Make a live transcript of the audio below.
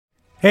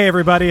Hey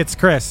everybody, it's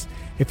Chris.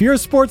 If you're a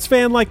sports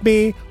fan like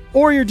me,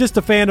 or you're just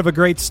a fan of a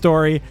great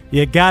story,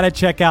 you gotta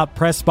check out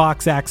Press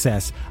Box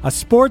Access, a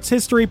sports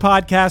history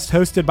podcast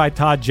hosted by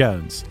Todd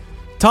Jones.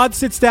 Todd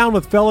sits down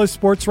with fellow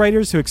sports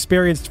writers who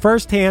experienced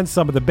firsthand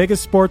some of the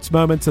biggest sports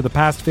moments of the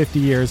past 50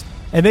 years,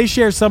 and they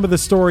share some of the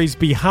stories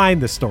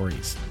behind the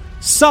stories,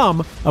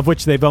 some of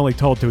which they've only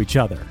told to each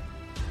other.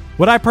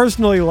 What I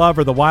personally love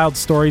are the wild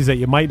stories that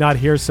you might not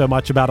hear so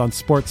much about on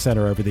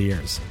SportsCenter over the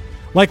years.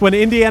 Like when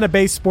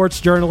Indiana-based sports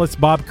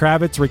journalist Bob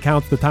Kravitz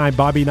recounts the time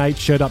Bobby Knight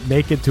showed up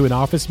naked to an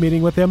office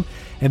meeting with him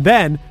and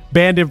then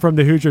banned him from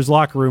the Hoosiers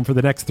locker room for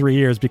the next 3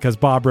 years because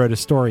Bob wrote a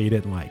story he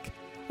didn't like.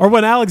 Or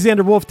when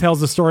Alexander Wolf tells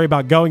the story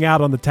about going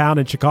out on the town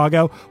in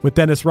Chicago with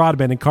Dennis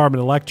Rodman and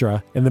Carmen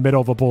Electra in the middle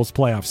of a Bulls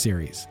playoff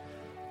series.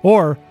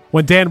 Or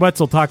when Dan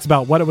Wetzel talks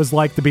about what it was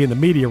like to be in the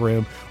media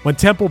room when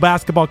Temple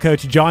basketball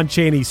coach John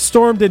Chaney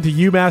stormed into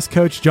UMass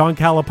coach John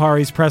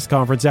Calipari's press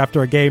conference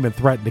after a game and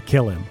threatened to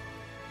kill him.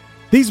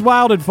 These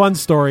wild and fun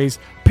stories,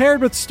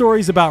 paired with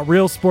stories about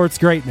real sports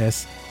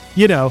greatness,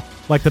 you know,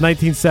 like the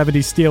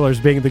 1970s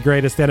Steelers being the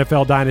greatest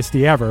NFL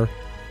dynasty ever,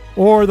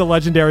 or the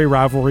legendary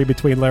rivalry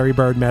between Larry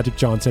Bird and Magic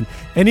Johnson,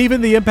 and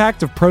even the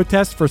impact of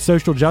protests for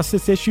social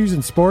justice issues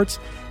in sports,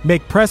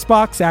 make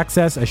Pressbox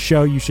Access a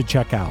show you should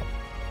check out.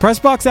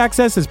 Pressbox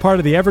Access is part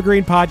of the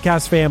Evergreen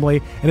Podcast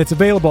family, and it's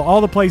available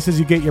all the places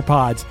you get your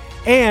pods,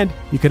 and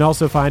you can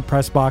also find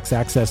Pressbox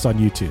Access on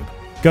YouTube.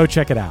 Go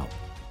check it out.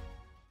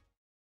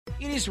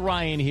 It is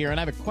Ryan here, and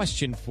I have a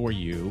question for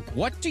you.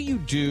 What do you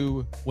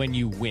do when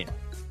you win?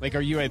 Like,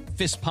 are you a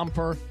fist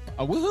pumper,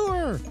 a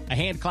woo-hooer, a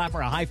hand clapper,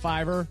 a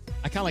high-fiver?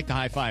 I kind of like the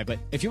high-five, but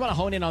if you want to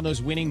hone in on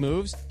those winning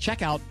moves,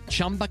 check out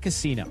Chumba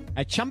Casino.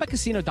 At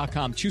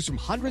ChumbaCasino.com, choose from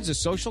hundreds of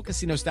social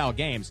casino-style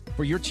games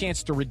for your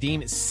chance to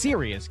redeem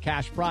serious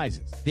cash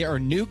prizes. There are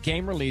new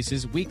game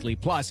releases weekly,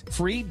 plus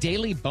free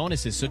daily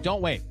bonuses, so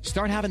don't wait.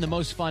 Start having the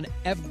most fun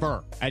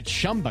ever at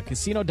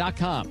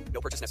ChumbaCasino.com.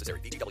 No purchase necessary.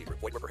 VGW.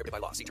 Void where prohibited by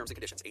law. See terms and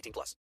conditions.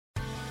 18+.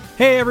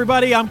 Hey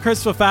everybody, I'm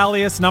Chris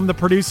Fafalius, and I'm the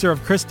producer of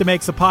Krista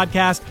Makes a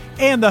Podcast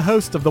and the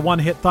host of the One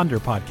Hit Thunder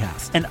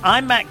podcast. And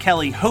I'm Matt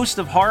Kelly, host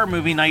of Horror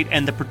Movie Night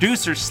and the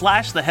producer /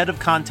 the head of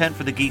content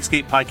for the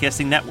Geekscape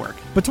Podcasting Network.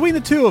 Between the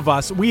two of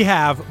us, we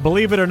have,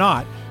 believe it or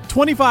not,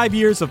 25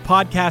 years of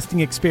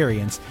podcasting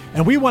experience,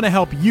 and we want to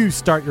help you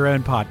start your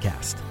own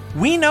podcast.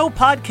 We know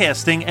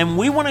podcasting, and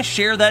we want to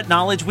share that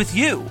knowledge with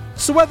you.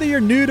 So whether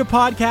you're new to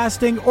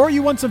podcasting or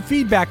you want some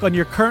feedback on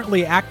your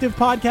currently active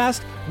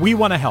podcast, we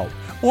want to help.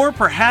 Or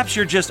perhaps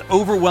you're just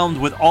overwhelmed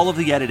with all of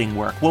the editing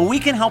work. Well, we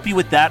can help you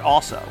with that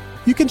also.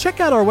 You can check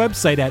out our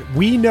website at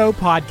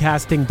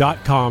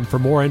WeKnowPodcasting.com for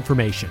more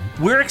information.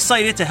 We're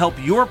excited to help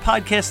your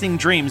podcasting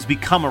dreams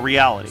become a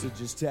reality. So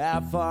just how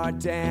far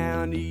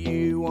down do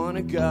you want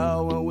to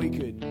go? Well, we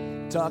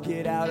could talk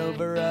it out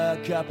over a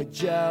cup of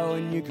joe,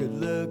 and you could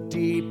look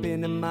deep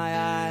into my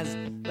eyes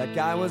like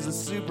I was a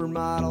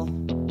supermodel.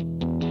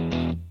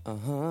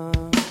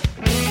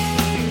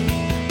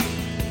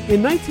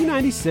 In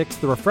 1996,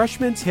 the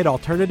Refreshments hit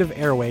alternative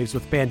airwaves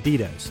with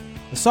Banditos,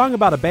 a song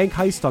about a bank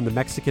heist on the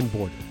Mexican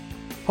border.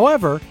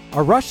 However,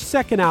 a rushed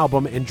second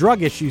album and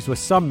drug issues with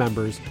some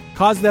members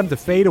caused them to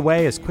fade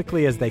away as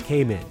quickly as they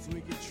came in.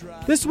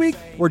 This week,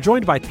 we're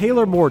joined by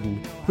Taylor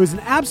Morden, who is an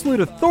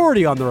absolute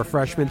authority on the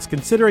Refreshments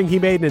considering he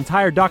made an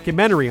entire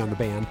documentary on the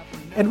band,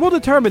 and we'll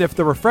determine if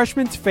the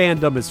Refreshments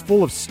fandom is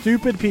full of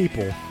stupid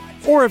people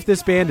or if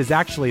this band is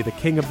actually the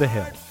king of the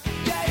hill.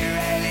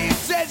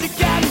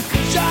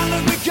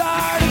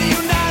 Card of the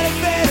United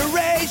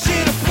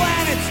Federation of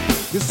Planets.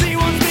 You'll see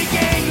one speak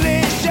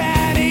English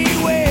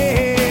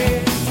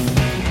anyway.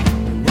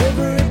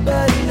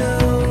 Everybody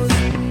knows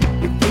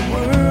that the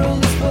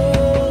world is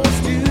full of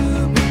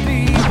stupid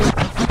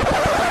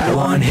people.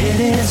 One hit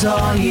is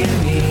all you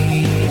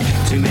need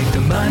to make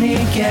the money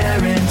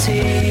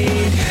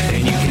guaranteed,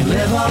 and you can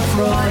live off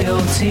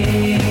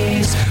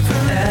royalties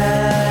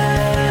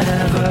forever.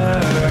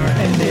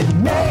 And it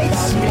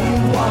makes me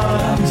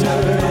wonder,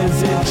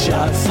 is it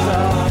just a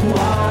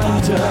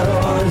wonder,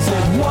 or is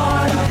it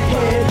one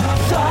hit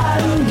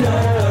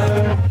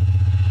thunder?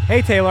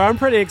 Hey Taylor, I'm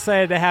pretty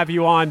excited to have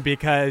you on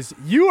because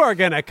you are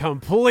going to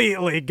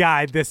completely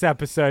guide this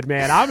episode,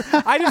 man.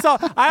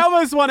 I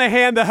almost want to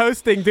hand the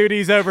hosting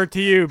duties over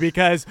to you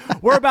because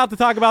we're about to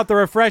talk about the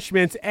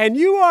Refreshments, and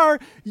you are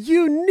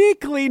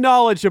uniquely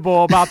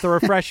knowledgeable about the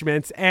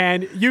Refreshments,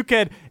 and you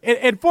could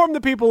inform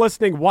the people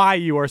listening why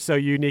you are so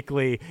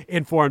uniquely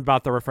informed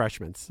about the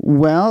Refreshments.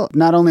 Well,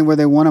 not only were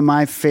they one of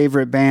my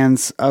favorite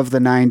bands of the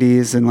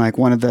 90s and like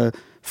one of the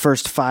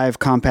first 5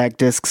 compact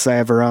discs I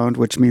ever owned,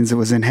 which means it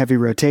was in heavy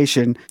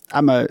rotation.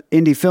 I'm an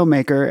indie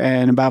filmmaker,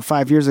 and about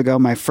 5 years ago,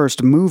 my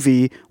first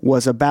movie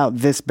was about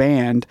this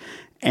band,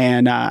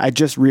 and I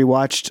just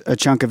rewatched a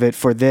chunk of it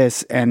for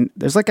this, and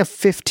there's like a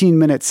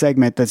 15-minute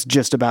segment that's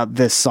just about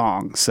this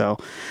song. So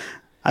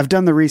I've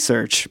done the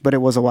research, but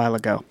it was a while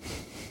ago.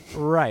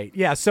 Right.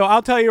 Yeah. So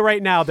I'll tell you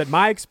right now that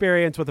my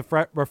experience with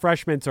the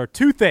Refreshments are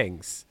 2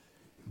 things: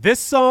 this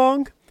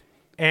song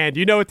And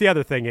you know what the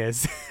other thing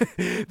is.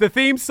 The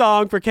theme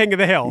song for King of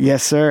the Hill.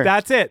 Yes, sir.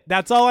 That's it.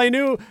 That's all I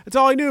knew. That's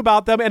all I knew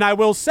about them. And I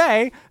will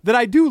say that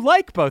I do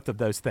like both of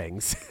those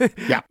things.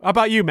 Yeah. How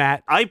about you,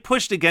 Matt? I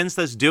pushed against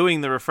us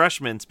doing the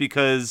Refreshments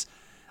because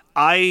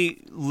I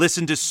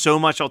listened to so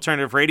much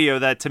alternative radio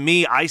that, to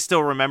me, I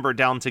still remember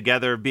Down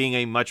Together being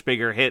a much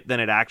bigger hit than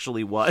it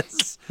actually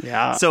was.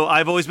 Yeah. So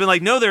I've always been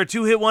like, no, they're a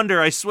two-hit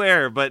wonder, I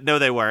swear. But no,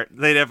 they weren't.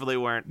 They definitely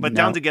weren't. But No.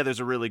 Down Together's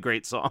a really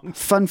great song.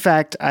 Fun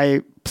fact,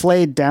 I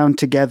played Down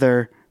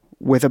Together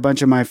with a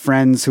bunch of my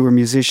friends who were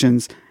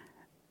musicians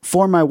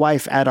for my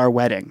wife at our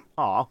wedding.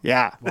 Aw.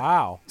 Yeah.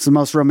 Wow. It's the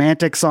most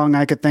romantic song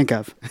I could think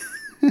of.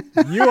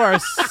 You are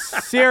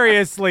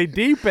seriously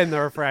deep in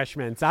the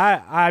Refreshments.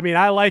 I mean,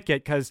 I like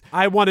it because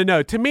I want to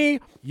know. To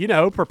me,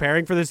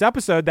 preparing for this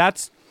episode,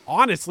 that's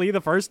honestly the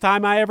first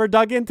time I ever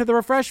dug into the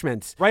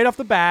Refreshments. Right off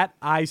the bat,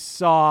 I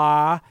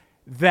saw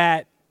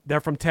that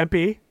they're from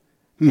Tempe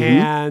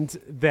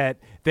and that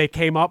they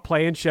came up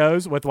playing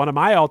shows with one of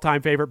my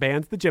all-time favorite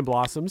bands, the Gin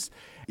Blossoms.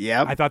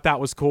 Yep. I thought that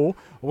was cool.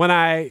 When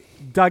I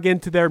dug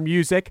into their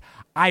music,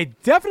 I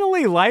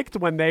definitely liked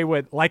when they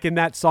would, like in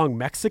that song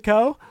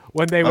Mexico,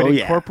 when they would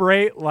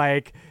incorporate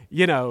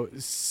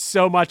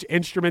so much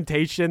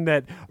instrumentation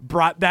that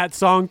brought that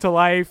song to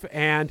life.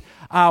 And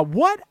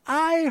what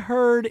I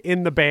heard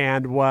in the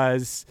band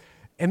was,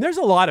 and there's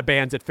a lot of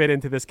bands that fit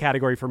into this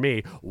category for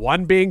me,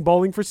 one being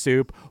Bowling for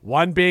Soup,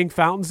 one being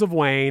Fountains of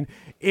Wayne,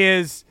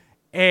 is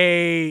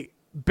a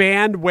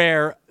band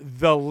where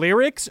the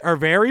lyrics are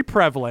very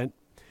prevalent.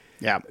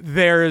 Yeah.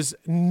 There's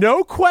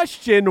no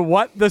question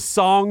what the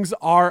songs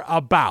are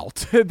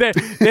about.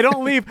 They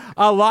don't leave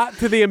a lot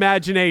to the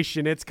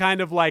imagination. It's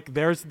kind of like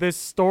there's this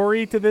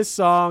story to this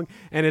song,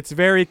 and it's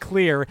very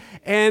clear.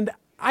 And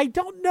I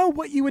don't know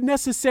what you would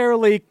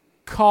necessarily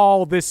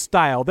call this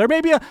style. There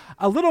may be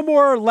a little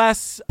more or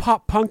less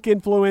pop punk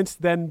influence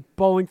than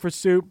Bowling for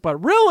Soup, but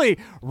really,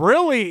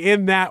 really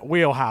in that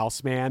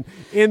wheelhouse, man.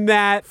 In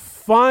that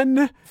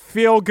fun,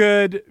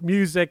 feel-good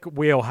music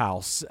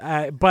wheelhouse.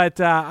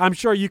 But I'm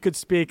sure you could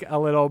speak a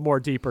little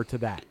more deeper to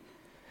that.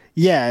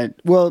 Yeah,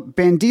 well,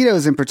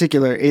 Banditos in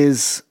particular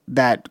is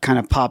that kind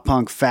of pop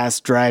punk,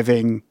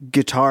 fast-driving,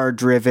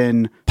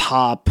 guitar-driven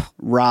pop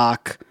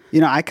rock.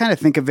 I kind of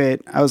think of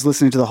it, I was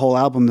listening to the whole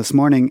album this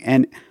morning,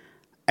 and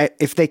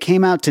if they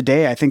came out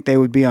today, I think they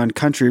would be on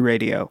country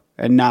radio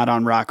and not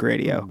on rock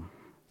radio.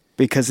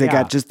 Because they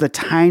got just the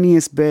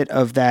tiniest bit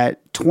of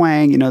that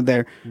twang.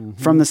 They're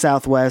from the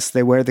Southwest.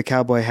 They wear the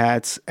cowboy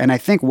hats. And I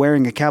think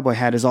wearing a cowboy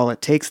hat is all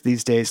it takes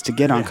these days to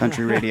get on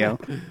country radio.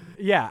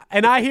 Yeah.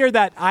 And I heard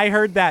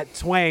that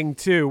twang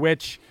too,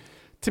 which,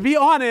 to be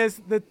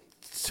honest, the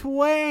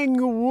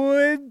twang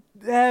would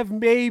have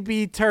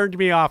maybe turned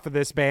me off of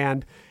this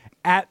band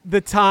at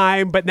the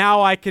time. But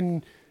now I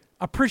can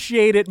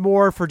appreciate it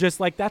more for just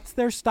like, that's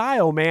their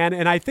style, man.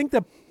 And I think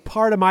the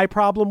part of my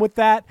problem with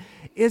that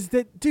is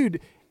that, dude,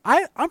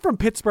 I'm from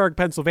Pittsburgh,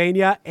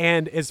 Pennsylvania,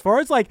 and as far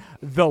as like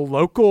the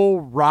local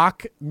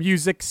rock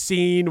music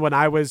scene when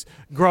I was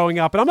growing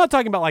up, and I'm not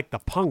talking about like the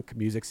punk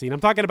music scene, I'm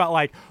talking about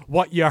like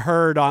what you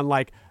heard on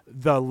like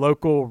the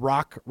local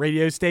rock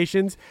radio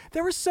stations.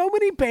 There were so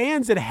many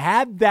bands that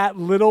had that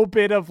little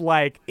bit of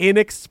like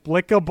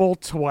inexplicable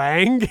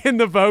twang in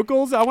the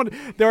vocals.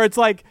 It's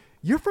like,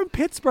 you're from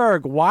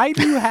Pittsburgh. Why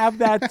do you have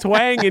that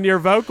twang in your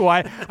vocal?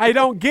 I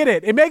don't get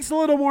it. It makes a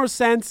little more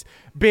sense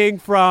being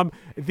from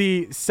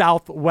the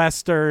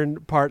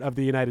southwestern part of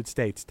the United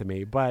States to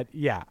me. But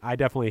yeah, I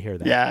definitely hear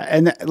that. Yeah,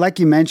 and like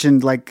you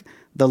mentioned, like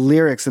the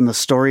lyrics and the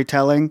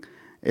storytelling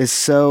is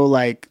so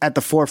like at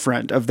the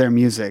forefront of their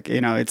music.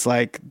 It's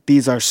like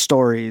these are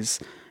stories.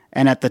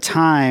 And at the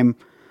time,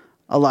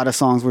 a lot of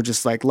songs were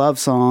just like love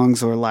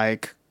songs or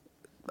like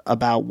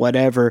about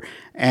whatever.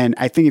 And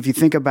I think if you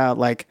think about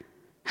like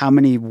how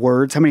many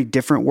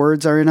different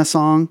words are in a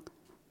song,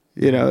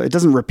 it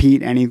doesn't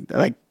repeat any,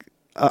 like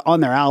on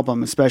their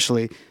album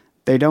especially,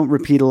 they don't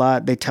repeat a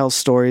lot. They tell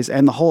stories,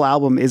 and the whole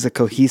album is a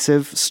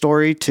cohesive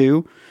story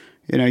too.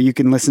 You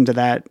can listen to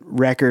that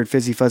record,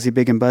 Fizzy Fuzzy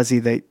Big and Buzzy,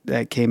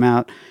 that came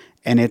out,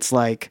 and it's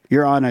like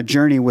you're on a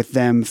journey with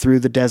them through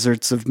the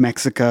deserts of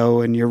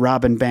Mexico, and you're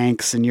robbing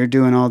banks, and you're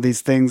doing all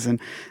these things, and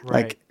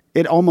like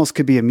it almost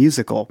could be a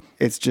musical.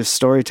 It's just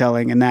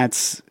storytelling, and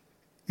that's,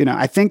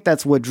 I think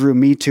that's what drew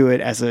me to it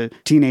as a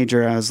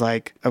teenager. I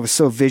was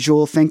so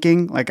visual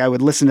thinking. Like I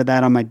would listen to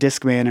that on my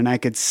Discman and I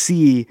could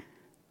see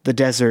the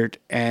desert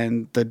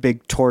and the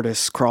big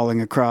tortoise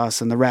crawling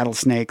across and the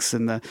rattlesnakes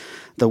and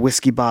the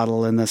whiskey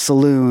bottle and the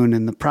saloon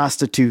and the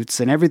prostitutes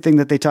and everything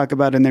that they talk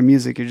about in their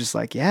music. You're just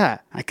like, yeah,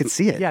 I can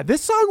see it. Yeah,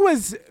 this song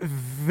was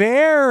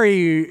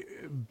very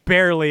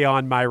barely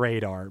on my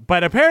radar,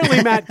 but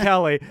apparently Matt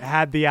Kelly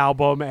had the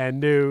album and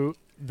knew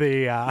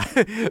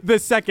the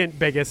second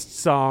biggest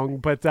song.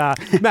 But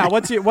Matt,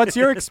 what's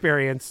your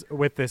experience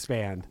with this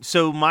band?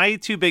 So my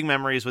two big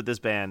memories with this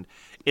band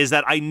is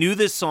that I knew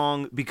this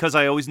song because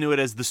I always knew it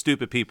as the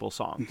Stupid People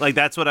song. Like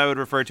that's what I would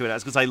refer to it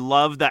as, because I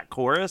loved that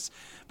chorus,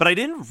 but I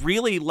didn't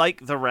really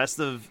like the rest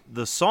of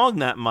the song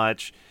that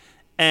much.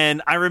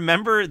 And I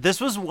remember this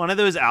was one of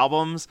those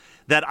albums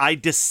that I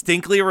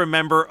distinctly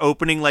remember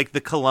opening like the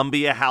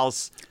Columbia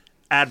House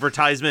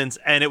advertisements,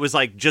 and it was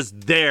like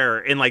just there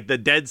in like the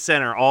dead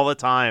center all the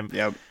time.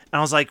 Yep. And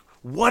I was like,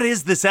 what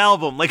is this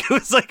album? Like, it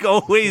was like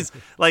always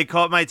like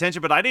caught my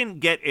attention, but I didn't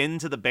get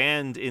into the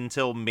band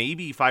until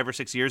maybe 5 or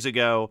 6 years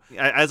ago.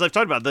 As I've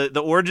talked about,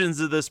 the origins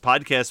of this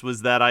podcast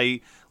was that I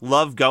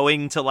love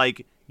going to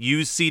like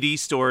used CD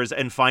stores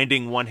and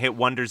finding one hit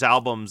wonders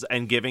albums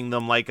and giving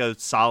them like a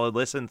solid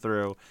listen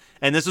through.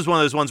 And this was one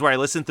of those ones where I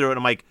listened through it and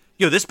I'm like,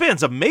 yo, this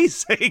band's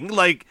amazing.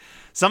 Like,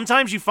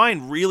 sometimes you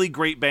find really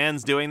great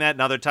bands doing that,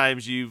 and other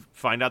times you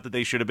find out that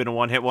they should have been a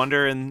one-hit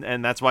wonder,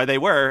 and that's why they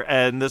were.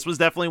 And this was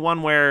definitely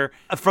one where,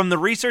 from the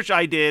research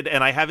I did,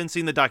 and I haven't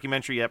seen the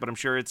documentary yet, but I'm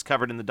sure it's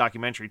covered in the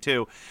documentary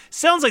too,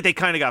 sounds like they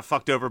kind of got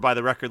fucked over by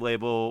the record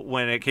label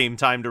when it came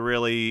time to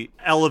really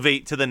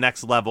elevate to the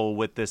next level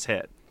with this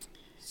hit.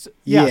 So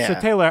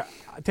Taylor,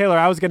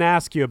 I was going to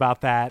ask you about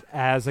that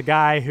as a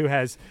guy who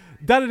has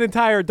done an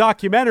entire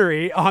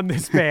documentary on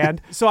this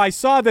band. So I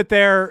saw that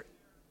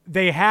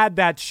they had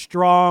that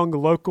strong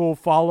local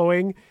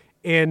following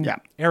in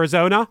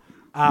Arizona.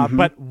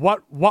 But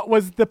what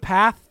was the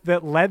path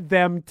that led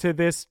them to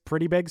this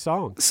pretty big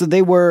song? So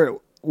they were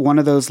one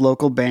of those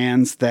local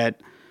bands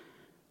that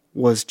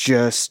was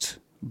just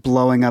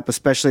blowing up,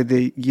 especially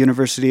the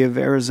University of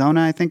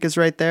Arizona, I think is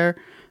right there.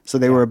 So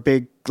they were a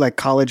big like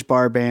college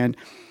bar band,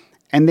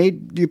 and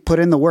you put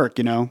in the work,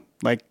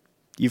 like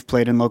you've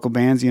played in local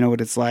bands, you know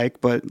what it's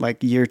like, but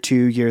like year 2,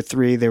 year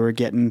 3, they were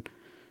getting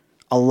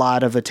a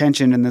lot of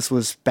attention. And this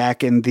was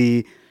back in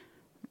the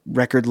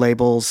record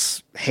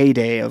label's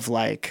heyday of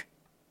like,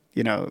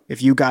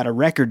 if you got a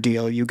record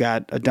deal, you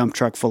got a dump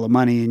truck full of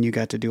money and you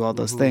got to do all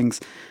those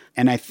things.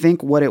 And I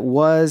think what it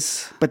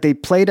was, but they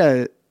played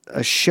a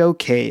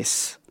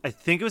showcase. I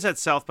think it was at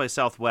South by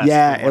Southwest.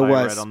 Yeah, it was.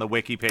 I read on the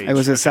wiki page. It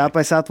was at South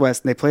by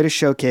Southwest, and they played a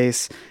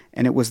showcase,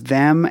 and it was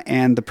them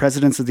and the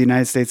presidents of the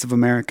United States of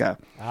America.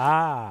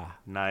 Ah,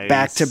 nice.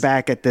 Back to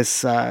back at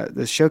this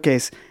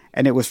showcase,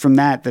 and it was from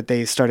that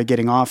they started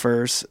getting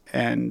offers,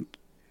 and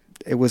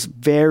it was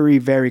very,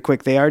 very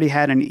quick. They already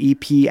had an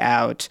EP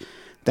out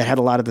that had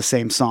a lot of the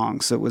same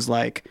songs, so it was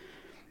like,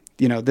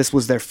 this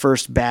was their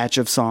first batch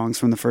of songs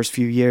from the first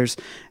few years,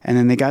 and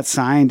then they got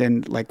signed,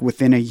 and like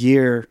within a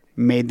year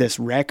made this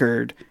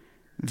record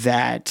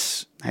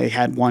that they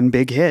had one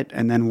big hit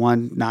and then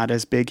one not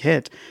as big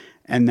hit,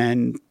 and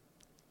then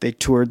they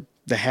toured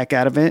the heck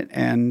out of it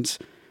and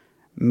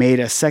made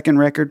a second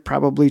record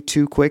probably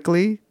too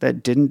quickly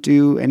that didn't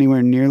do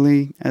anywhere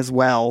nearly as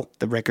well.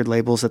 The record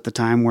labels at the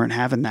time weren't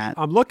having that.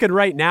 I'm looking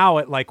right now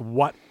at like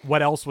what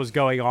else was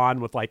going on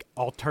with like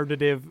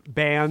alternative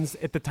bands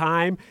at the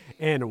time,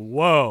 and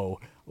whoa,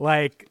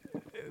 like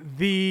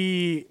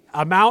the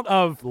amount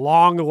of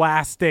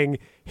long-lasting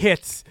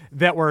hits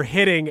that were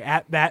hitting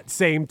at that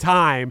same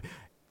time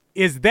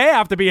is they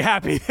have to be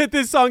happy that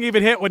this song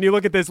even hit when you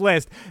look at this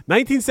list.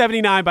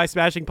 1979 by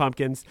Smashing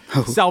Pumpkins,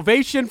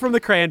 Salvation from the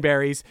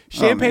Cranberries,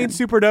 Champagne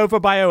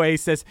Supernova by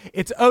Oasis,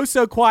 It's Oh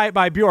So Quiet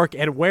by Bjork,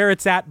 and Where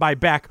It's At by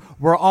Beck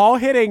were all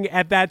hitting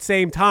at that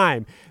same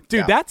time.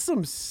 Dude, that's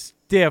some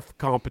stiff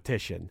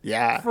competition.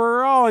 Yeah.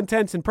 For all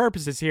intents and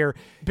purposes here,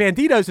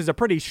 Banditos is a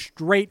pretty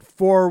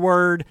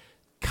straightforward,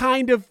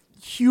 kind of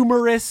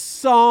humorous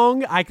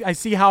song. I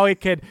see how it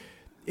could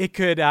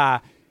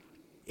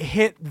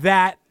hit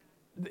that,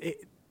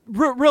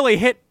 really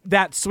hit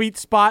that sweet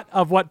spot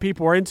of what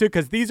people are into,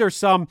 because these are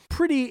some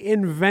pretty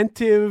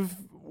inventive,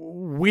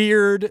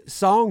 weird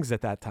songs at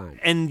that time.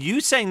 And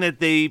you saying that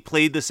they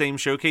played the same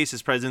showcase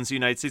as Presidents of the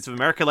United States of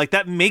America, like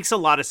that makes a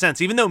lot of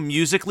sense. Even though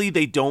musically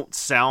they don't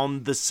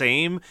sound the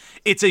same,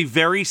 it's a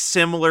very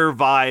similar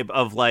vibe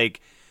of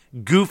like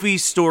goofy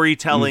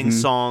storytelling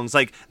songs.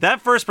 Like that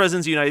first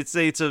Presidents of the United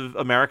States of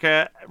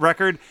America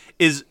record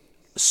is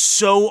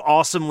so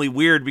awesomely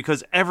weird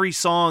because every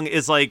song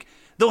is like,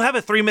 they'll have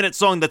a 3-minute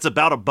song that's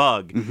about a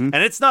bug, and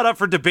it's not up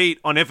for debate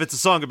on if it's a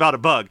song about a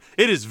bug.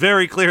 It is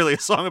very clearly a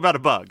song about a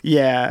bug.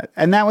 Yeah,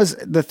 and that was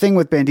the thing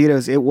with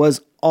Banditos. It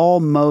was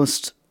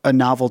almost a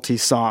novelty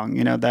song,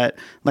 that,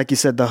 like you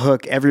said, the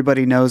hook,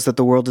 everybody knows that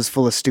the world is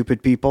full of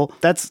stupid people.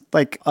 That's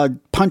like a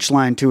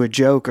punchline to a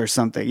joke or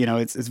something.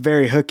 It's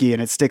very hooky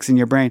and it sticks in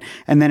your brain.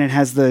 And then it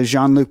has the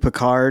Jean-Luc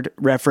Picard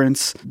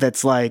reference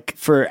that's like,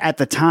 for at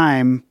the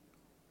time,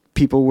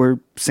 people were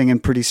singing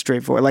pretty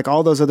straightforward. Like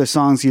all those other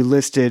songs you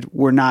listed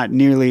were not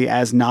nearly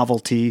as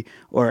novelty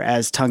or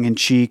as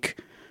tongue-in-cheek,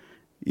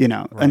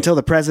 until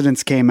the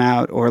Presidents came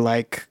out, or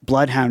like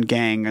Bloodhound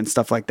Gang and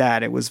stuff like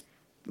that. It was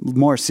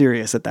more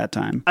serious at that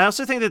time. I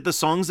also think that the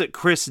songs that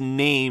Chris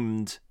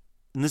named,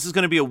 and this is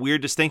going to be a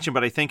weird distinction,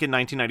 but I think in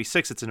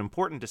 1996 it's an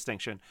important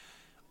distinction.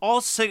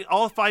 All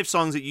 5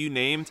 songs that you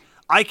named,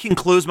 I can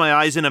close my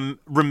eyes and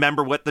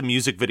remember what the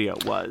music video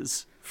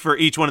was for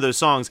each one of those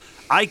songs.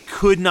 I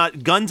could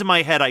not, gun to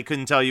my head, I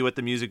couldn't tell you what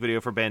the music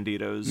video for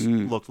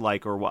Banditos looked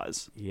like or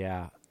was.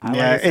 Yeah.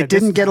 It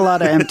didn't get a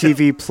lot of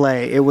MTV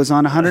play. It was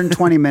on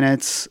 120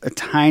 minutes, a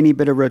tiny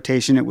bit of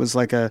rotation. It was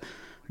like a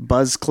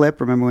Buzz Clip.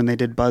 Remember when they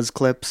did Buzz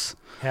Clips?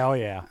 Hell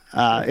yeah.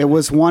 It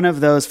was one of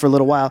those for a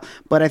little while.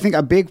 But I think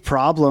a big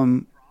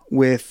problem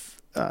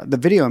with the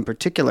video in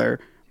particular,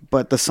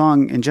 but the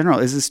song in general,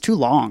 is it's too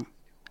long.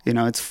 You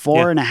know, it's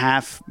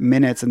 4.5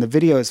 minutes, and the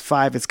video is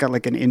 5. It's got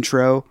like an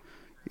intro,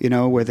 you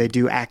know, where they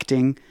do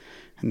acting,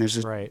 and there's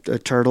a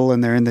turtle,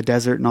 and they're in the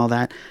desert and all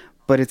that.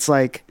 But it's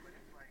like,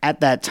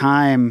 at that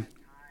time,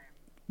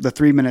 the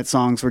 3-minute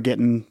songs were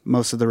getting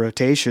most of the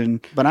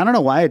rotation. But I don't know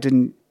why it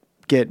didn't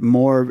get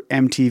more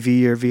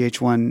MTV or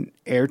VH1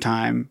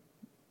 airtime.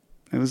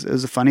 It was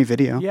a funny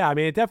video. Yeah, I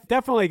mean, it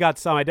definitely got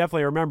some. I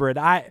definitely remember it.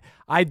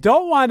 I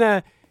don't want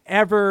to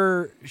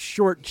ever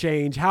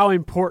shortchange how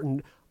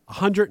important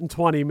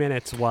 120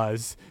 minutes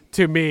was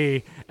to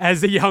me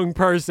as a young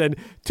person.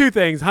 Two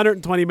things: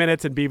 120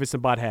 minutes and Beavis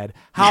and Butthead.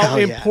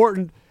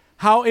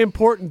 How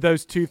important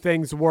those two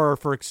things were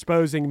for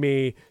exposing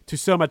me to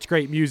so much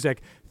great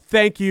music.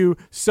 Thank you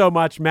so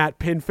much, Matt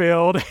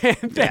Pinfield,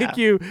 and thank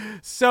you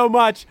so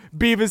much,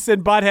 Beavis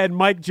and Butthead,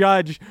 Mike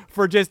Judge,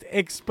 for just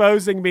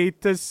exposing me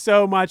to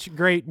so much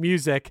great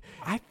music.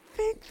 I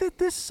think that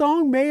this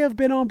song may have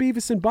been on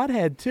Beavis and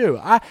Butthead too.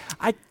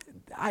 I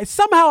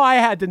somehow I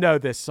had to know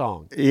this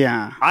song.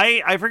 Yeah.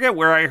 I forget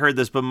where I heard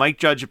this, but Mike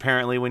Judge,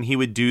 apparently, when he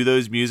would do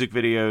those music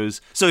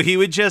videos, so he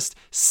would just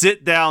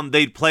sit down,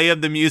 they'd play him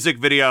the music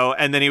video,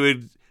 and then he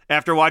would,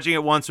 after watching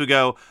it once, would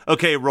go,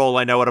 okay, roll,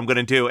 I know what I'm going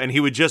to do. And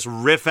he would just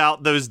riff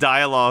out those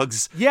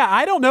dialogues. Yeah,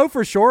 I don't know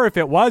for sure if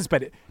it was,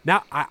 but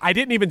now I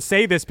didn't even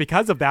say this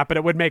because of that, but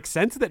it would make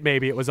sense that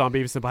maybe it was on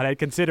Beavis and Butthead,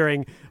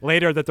 considering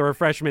later that the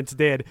Refreshments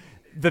did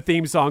the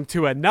theme song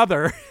to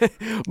another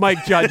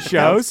Mike Judge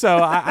show. So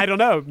I don't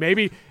know.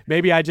 Maybe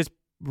I just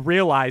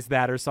realized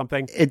that or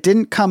something. It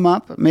didn't come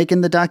up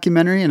making the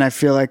documentary, and I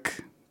feel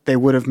like they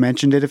would have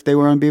mentioned it if they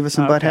were on Beavis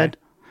and Butthead.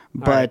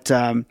 But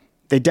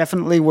they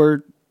definitely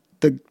were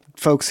the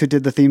folks who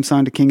did the theme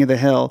song to King of the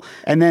Hill.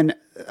 And then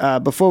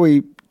before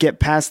we get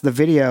past the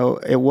video,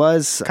 it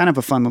was kind of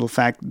a fun little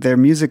fact. Their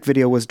music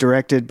video was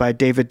directed by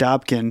David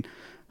Dobkin,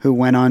 who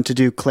went on to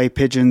do Clay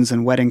Pigeons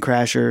and Wedding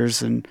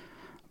Crashers and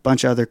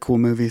bunch of other cool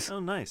movies. Oh,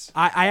 nice.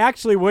 I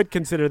actually would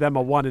consider them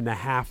a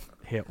 1.5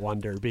 hit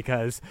wonder,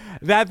 because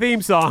that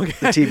theme song,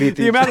 the TV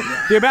theme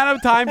the amount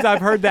of times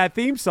I've heard that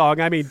theme song,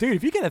 I mean, dude,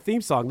 if you get a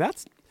theme song,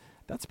 that's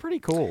pretty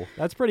cool.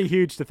 That's pretty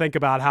huge to think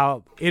about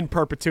how in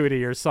perpetuity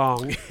your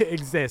song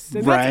exists.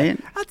 And right.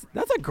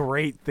 That's a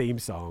great theme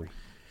song.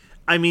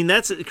 I mean,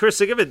 Chris,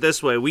 think of it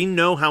this way. We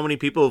know how many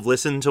people have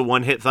listened to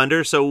One Hit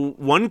Thunder, so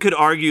one could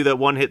argue that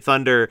One Hit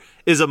Thunder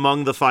is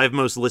among the 5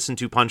 most listened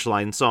to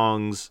punchline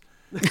songs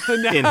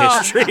in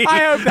history.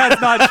 I hope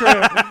that's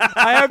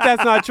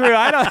not true.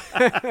 I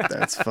don't.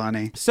 That's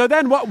funny. So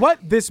then what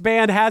this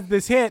band has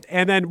this hit,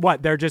 and then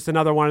what? They're just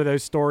another one of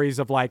those stories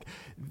of like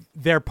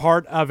they're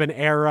part of an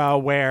era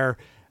where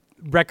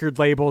record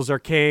labels are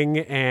king,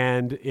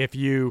 and if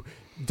you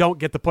don't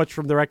get the push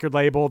from the record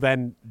label,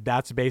 then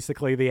that's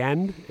basically the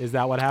end. Is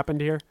that what happened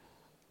here?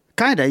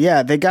 Kinda,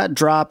 yeah. They got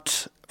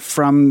dropped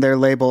from their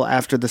label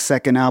after the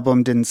second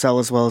album didn't sell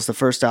as well as the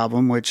first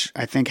album, which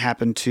I think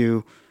happened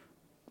to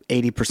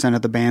 80%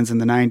 of the bands in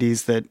the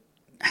 90s that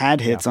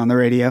had hits on the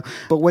radio.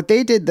 But what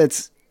they did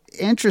that's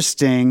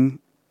interesting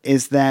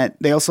is that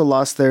they also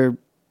lost their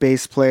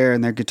bass player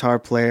and their guitar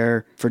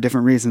player for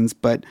different reasons,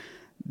 but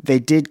they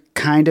did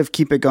kind of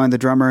keep it going. The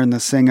drummer and the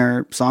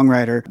singer,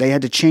 songwriter, they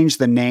had to change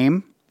the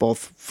name,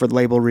 both for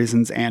label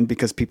reasons and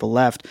because people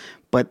left,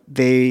 but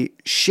they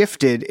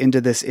shifted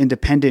into this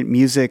independent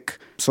music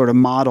sort of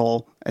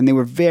model, and they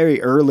were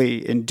very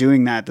early in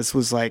doing that. This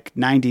was like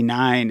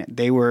 99.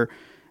 They were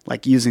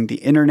like using the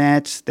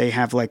internet. They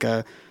have like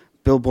a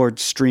Billboard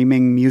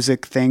streaming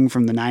music thing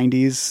from the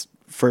 90s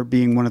for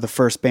being one of the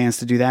first bands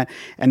to do that.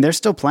 And they're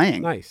still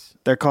playing. Nice.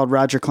 They're called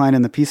Roger Klein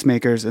and the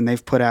Peacemakers, and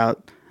they've put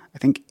out, I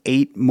think,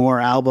 8 more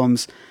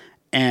albums.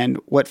 And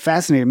what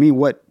fascinated me,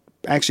 what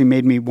actually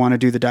made me want to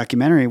do the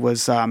documentary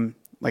was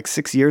like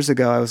 6 years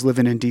ago, I was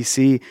living in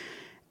DC,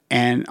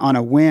 and on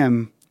a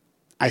whim,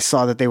 I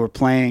saw that they were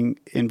playing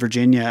in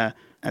Virginia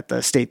at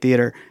the State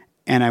Theater.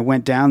 And I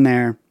went down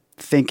there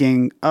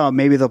thinking, oh,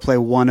 maybe they'll play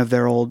one of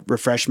their old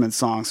Refreshments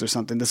songs or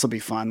something. This will be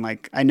fun.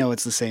 Like, I know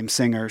it's the same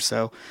singer,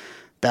 so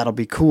that'll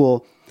be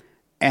cool.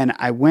 And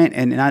I went,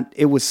 and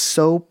it was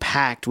so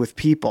packed with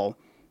people.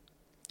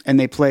 And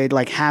they played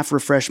like half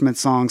Refreshment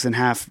songs and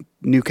half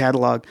new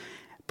catalog.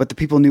 But the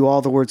people knew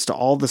all the words to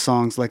all the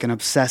songs, like an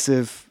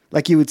obsessive,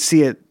 like you would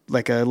see it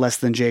like a Less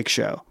Than Jake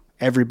show.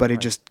 Everybody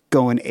just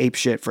going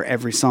apeshit for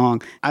every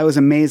song. I was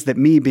amazed that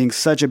me, being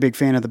such a big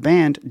fan of the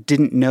band,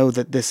 didn't know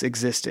that this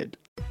existed.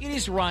 It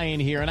is Ryan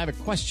here, and I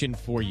have a question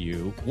for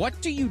you.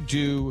 What do you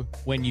do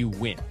when you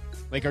win?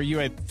 Like, are you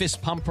a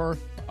fist pumper,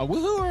 a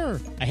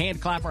woohooer, a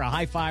hand clapper, a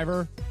high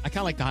fiver? I kind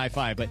of like the high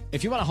five, but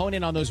if you want to hone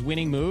in on those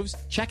winning moves,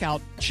 check out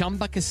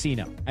Chumba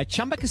Casino. At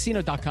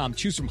ChumbaCasino.com,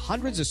 choose from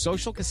hundreds of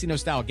social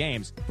casino-style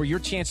games for your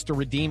chance to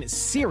redeem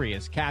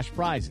serious cash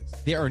prizes.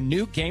 There are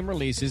new game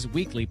releases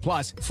weekly,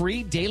 plus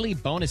free daily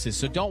bonuses,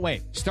 so don't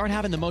wait. Start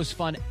having the most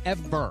fun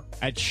ever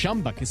at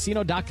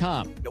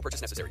ChumbaCasino.com. No purchase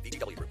necessary.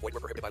 VGW Group. Void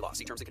where prohibited by law.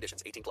 See terms and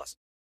conditions. 18+.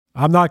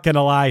 I'm not going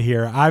to lie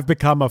here. I've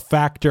become a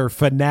Factor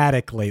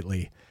fanatic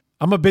lately.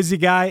 I'm a busy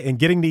guy, and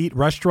getting to eat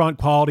restaurant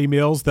quality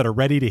meals that are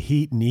ready to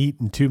heat and eat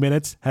in 2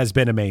 minutes has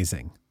been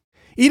amazing.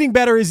 Eating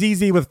better is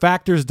easy with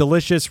Factor's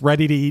delicious,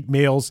 ready-to-eat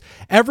meals.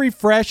 Every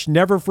fresh,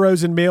 never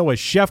frozen meal is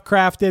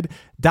chef-crafted,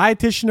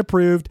 dietitian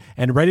approved,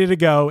 and ready to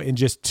go in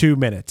just 2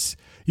 minutes.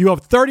 You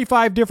have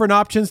 35 different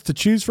options to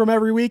choose from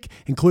every week,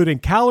 including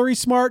Calorie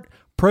Smart,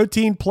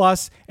 Protein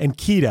Plus, and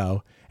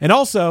Keto. And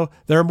also,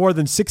 there are more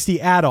than 60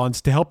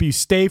 add-ons to help you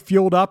stay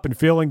fueled up and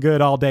feeling good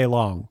all day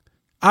long.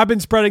 I've been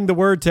spreading the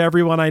word to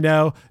everyone I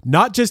know,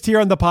 not just here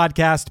on the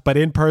podcast, but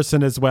in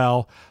person as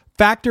well.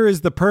 Factor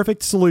is the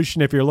perfect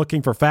solution if you're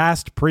looking for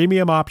fast,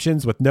 premium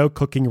options with no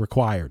cooking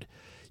required.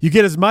 You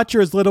get as much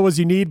or as little as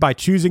you need by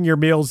choosing your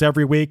meals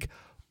every week.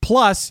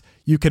 Plus,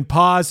 you can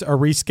pause or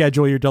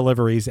reschedule your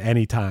deliveries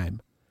anytime.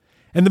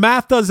 And the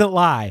math doesn't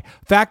lie.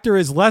 Factor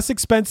is less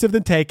expensive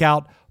than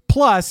takeout.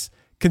 Plus,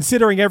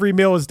 considering every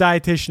meal is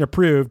dietitian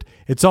approved,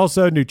 it's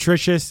also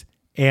nutritious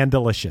and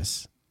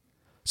delicious.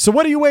 So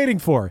what are you waiting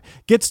for?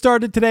 Get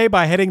started today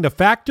by heading to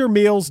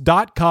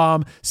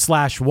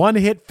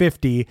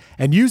factormeals.com/onehit50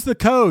 and use the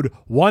code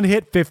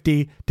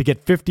onehit50 to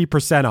get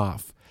 50%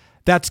 off.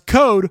 That's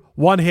code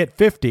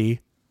onehit50,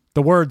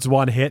 the words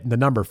one hit and the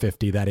number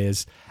 50, that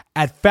is,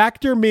 at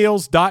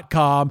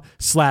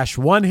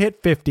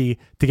factormeals.com/onehit50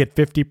 to get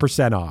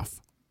 50%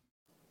 off.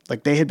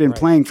 Like they had been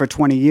playing for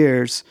 20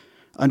 years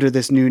under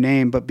this new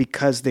name, but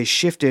because they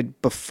shifted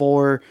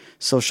before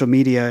social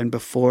media and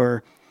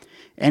before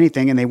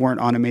anything, and they weren't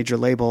on a major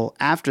label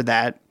after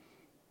that,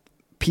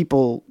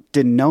 people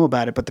didn't know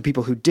about it, but the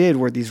people who did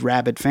were these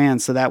rabid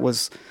fans. So that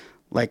was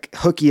like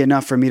hooky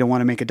enough for me to want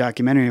to make a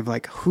documentary of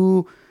like,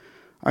 who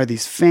are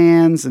these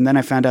fans? And then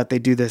I found out they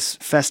do this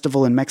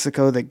festival in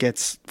Mexico that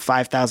gets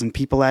 5,000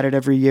 people at it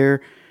every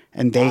year,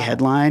 and they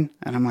headline.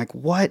 And I'm like,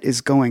 what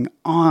is going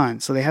on?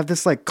 So they have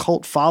this like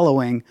cult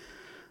following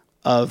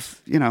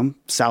of, you know,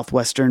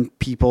 Southwestern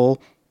people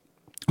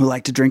who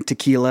like to drink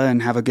tequila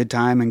and have a good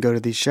time and go to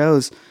these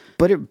shows.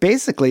 But it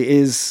basically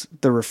is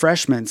the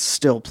Refreshments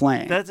still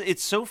playing.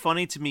 It's so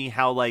funny to me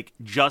how like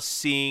just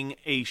seeing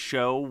a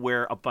show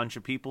where a bunch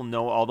of people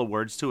know all the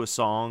words to a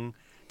song,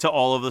 to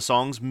all of the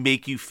songs,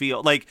 make you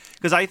feel like,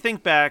 because I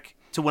think back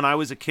to when I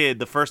was a kid,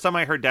 the first time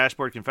I heard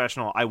Dashboard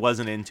Confessional, I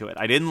wasn't into it.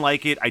 I didn't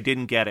like it. I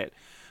didn't get it.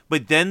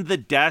 But then the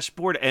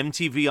Dashboard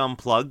MTV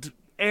Unplugged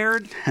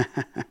aired,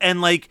 and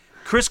like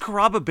Chris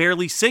Carrabba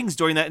barely sings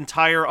during that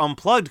entire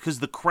Unplugged because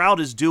the crowd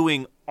is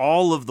doing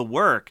all of the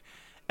work.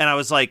 And I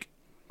was like,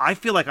 I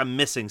feel like I'm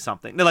missing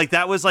something. Like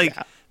that was like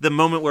the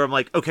moment where I'm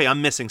like, okay,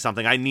 I'm missing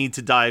something. I need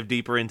to dive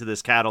deeper into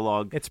this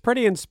catalog. It's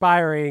pretty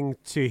inspiring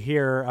to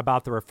hear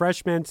about the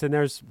Refreshments, and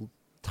there's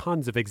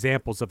tons of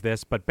examples of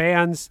this, but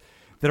bands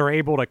that are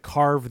able to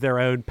carve their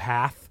own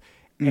path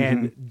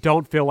and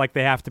don't feel like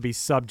they have to be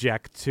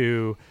subject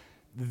to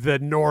the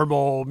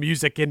normal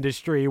music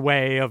industry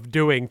way of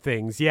doing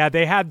things. Yeah,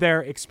 they had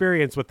their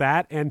experience with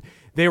that, and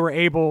they were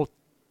able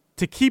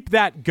to keep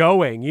that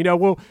going. You know,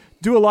 we'll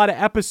do a lot of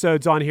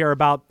episodes on here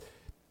about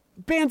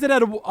bands that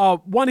had a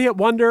one-hit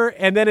wonder,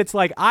 and then it's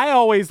like, I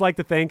always like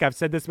to think, I've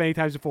said this many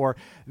times before,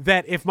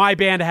 that if my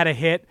band had a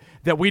hit,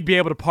 that we'd be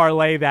able to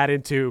parlay that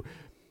into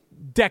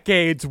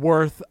decades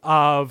worth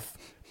of,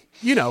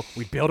 you know,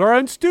 we'd build our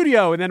own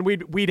studio, and then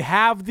we'd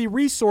have the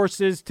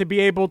resources to be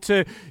able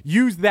to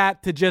use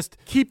that to just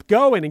keep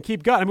going and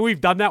keep going. I mean,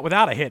 we've done that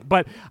without a hit,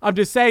 but I'm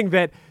just saying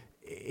that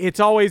it's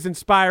always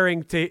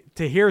inspiring to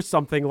hear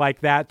something like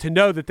that, to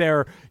know that there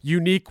are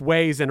unique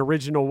ways and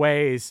original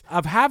ways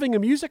of having a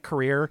music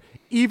career,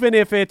 even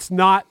if it's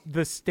not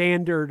the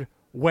standard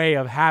way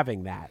of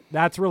having that.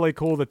 That's really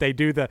cool that they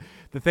do the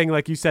thing,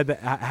 like you said, that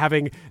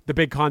having the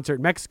big concert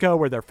in Mexico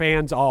where their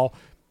fans all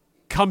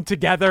come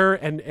together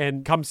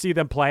and come see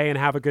them play and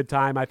have a good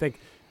time. I think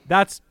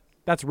that's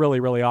really,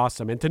 really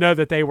awesome. And to know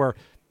that they were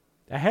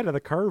ahead of the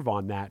curve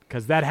on that,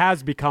 because that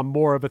has become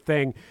more of a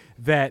thing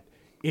that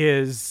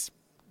is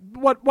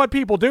what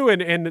people do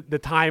in the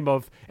time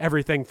of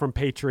everything from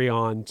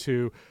Patreon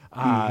to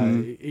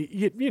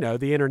you know,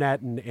 the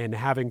internet and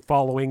having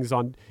followings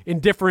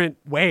in different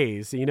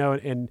ways, you know,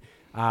 and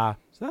so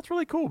that's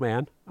really cool,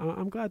 man.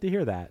 I'm glad to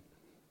hear that,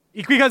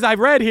 because I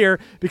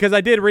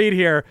did read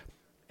here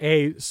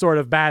a sort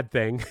of bad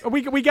thing.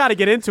 We got to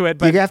get into it,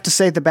 but you have to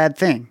say the bad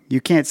thing.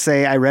 You can't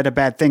say I read a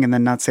bad thing and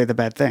then not say the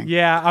bad thing.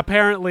 Yeah,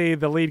 apparently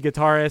the lead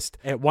guitarist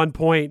at one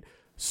point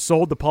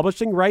sold the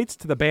publishing rights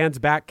to the band's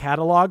back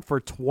catalog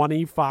for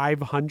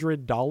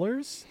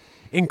 $2,500,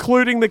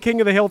 including the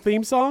King of the Hill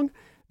theme song.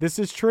 This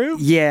is true?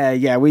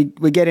 Yeah. We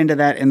get into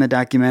that in the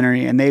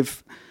documentary, and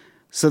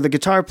so the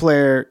guitar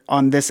player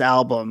on this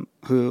album,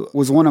 who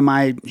was one of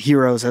my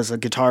heroes as a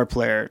guitar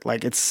player,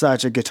 like it's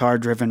such a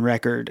guitar-driven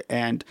record,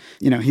 and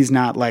you know, he's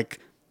not like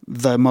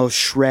the most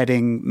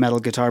shredding metal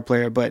guitar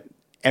player, but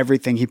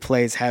everything he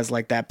plays has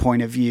like that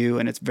point of view,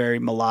 and it's very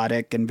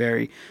melodic and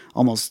very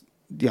almost,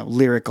 you know,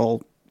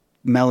 lyrical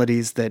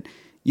melodies that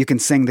you can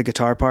sing the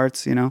guitar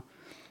parts, you know.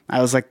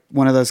 I was like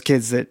one of those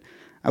kids that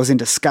I was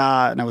into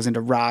ska and I was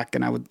into rock,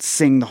 and I would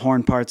sing the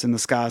horn parts in the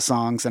ska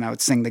songs and I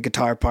would sing the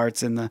guitar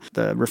parts in the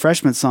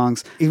Refreshment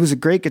songs. He was a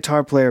great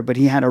guitar player, but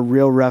he had a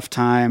real rough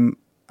time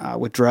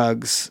with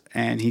drugs,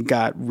 and he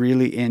got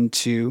really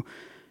into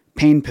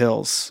pain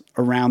pills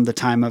around the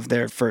time of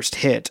their first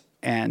hit,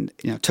 and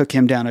took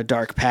him down a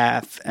dark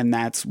path, and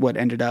that's what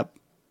ended up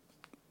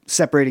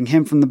separating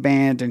him from the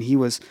band. And he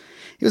was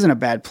in a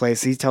bad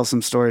place. He tells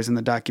some stories in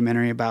the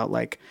documentary about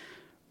like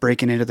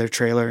breaking into their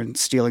trailer and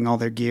stealing all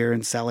their gear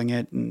and selling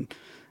it and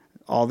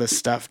all this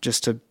stuff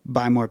just to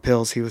buy more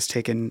pills. He was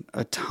taking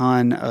a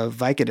ton of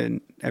Vicodin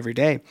every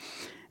day.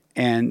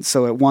 And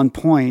so at one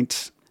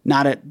point,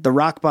 not at the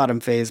rock bottom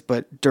phase,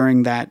 but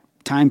during that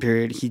time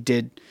period, he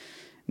did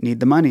need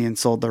the money and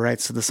sold the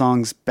rights to the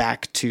songs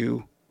back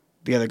to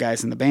the other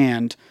guys in the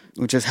band,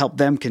 which has helped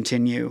them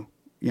continue,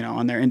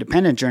 on their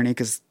independent journey,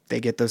 because they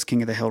get those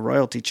King of the Hill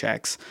royalty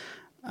checks.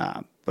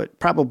 But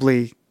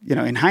probably,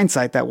 in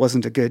hindsight, that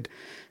wasn't a good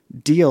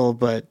deal,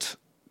 but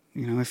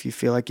if you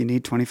feel like you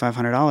need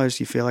 $2,500,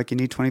 you feel like you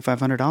need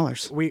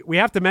 $2,500. We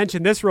have to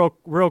mention this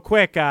real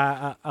quick,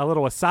 a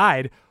little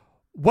aside.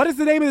 What is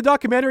the name of the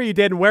documentary you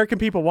did, and where can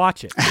people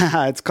watch it?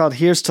 It's called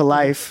Here's to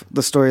Life,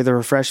 the story of the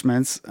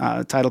Refreshments.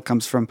 The title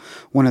comes from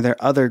one of their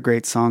other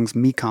great songs,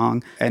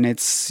 Mekong, and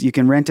you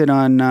can rent it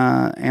on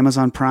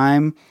Amazon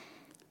Prime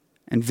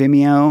and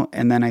Vimeo,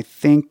 and then I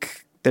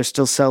think they're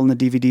still selling the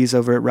DVDs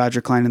over at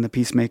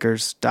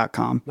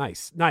RogerKleinandThePeacemakers.com.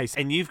 Nice.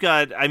 And you've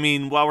got,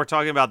 while we're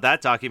talking about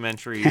that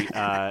documentary,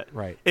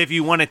 right. If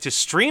you wanted to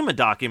stream a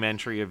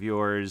documentary of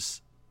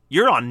yours,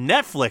 you're on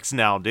Netflix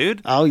now,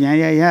 dude. Oh,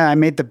 yeah. I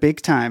made the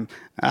big time.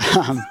 No,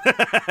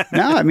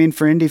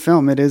 for indie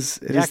film, it is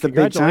the big time.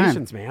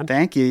 Congratulations, man.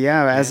 Thank you.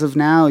 Yeah, as of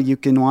now, you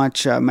can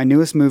watch my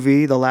newest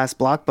movie, The Last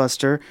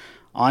Blockbuster,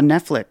 on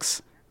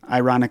Netflix.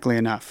 Ironically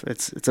enough,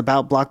 it's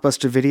about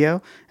Blockbuster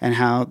Video and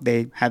how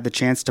they had the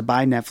chance to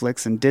buy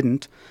Netflix and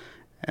didn't,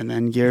 and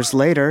then years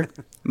later,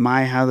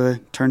 how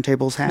the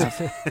turntables have.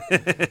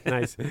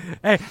 Nice.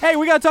 Hey,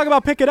 we got to talk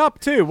about Pick It Up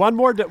too. One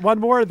more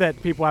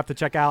that people have to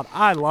check out.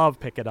 I love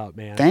Pick It Up,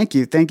 man. Thank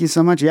you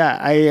so much. Yeah,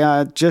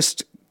 I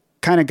just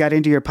kind of got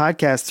into your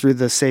podcast through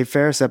the Save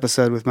Ferris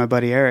episode with my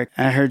buddy Eric,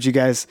 and I heard you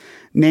guys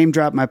name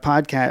drop my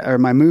podcast or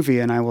my movie,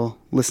 and I will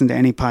listen to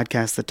any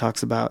podcast that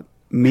talks about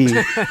me.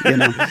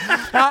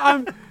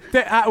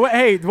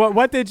 Hey,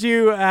 what did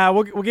you?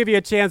 We'll give you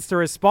a chance to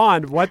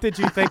respond. What did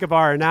you think of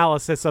our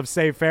analysis of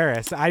Save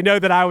Ferris? I know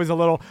that I was a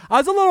little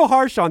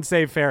harsh on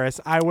Save Ferris.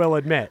 I will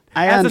admit,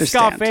 as a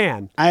ska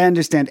fan. I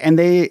understand, and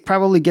they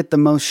probably get the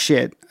most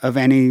shit of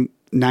any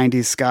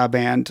 '90s ska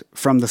band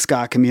from the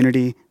ska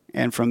community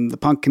and from the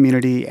punk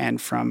community and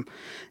from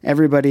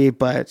everybody.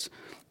 But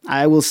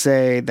I will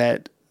say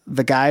that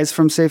the guys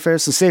from Save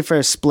Ferris, so Save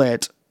Ferris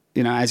split,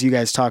 as you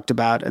guys talked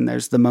about, and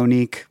there's the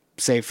Monique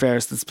Save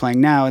Ferris that's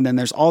playing now, and then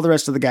there's all the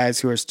rest of the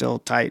guys who are still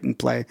tight and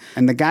play.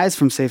 And the guys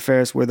from Save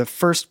Ferris were the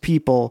first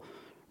people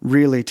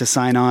really to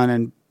sign on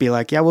and be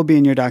like, yeah, we'll be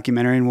in your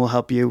documentary and we'll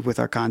help you with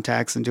our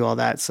contacts and do all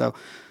that. So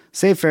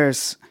Save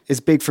Ferris is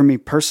big for me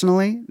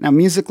personally. Now,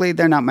 musically,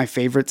 they're not my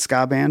favorite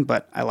ska band,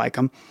 but I like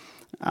them.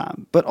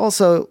 But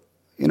also,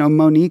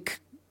 Monique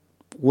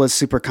was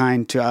super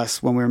kind to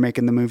us when we were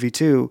making the movie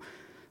too.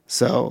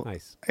 So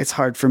nice. It's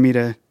hard for me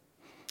to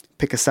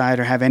pick a side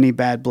or have any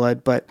bad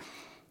blood, but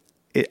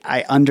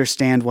I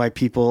understand why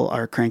people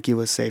are cranky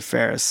with Save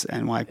Ferris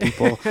and why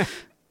people,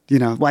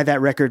 why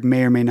that record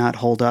may or may not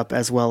hold up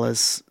as well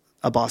as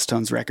a Boss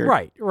Tones record.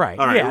 Right. All right.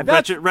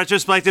 Yeah,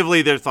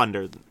 retrospectively, they're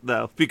Thunder,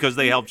 though, because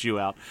they helped you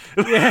out.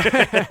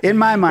 In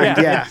my mind,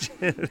 yeah.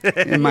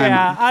 In my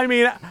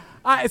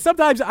mind.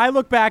 Sometimes I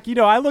look back,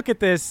 I look at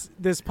this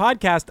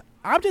podcast,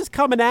 I'm just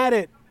coming at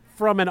it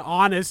from an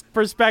honest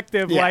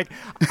perspective. Yeah. Like,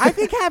 I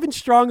think having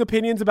strong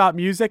opinions about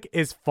music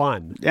is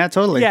fun. Yeah,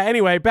 totally. Yeah,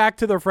 anyway, back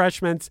to the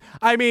Refreshments.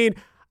 I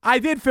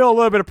did feel a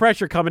little bit of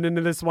pressure coming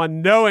into this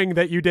one, knowing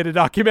that you did a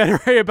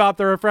documentary about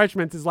the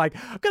Refreshments. Is like,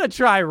 I'm going to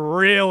try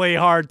really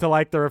hard to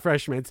like the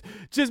Refreshments,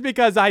 just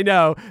because I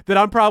know that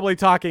I'm probably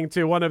talking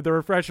to one of the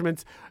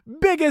Refreshments'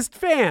 biggest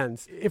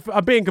fans. If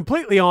I'm being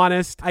completely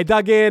honest, I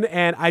dug in,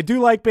 and I do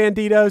like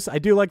Banditos. I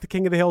do like the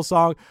King of the Hill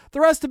song.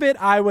 The rest of it,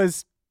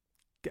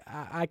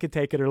 I could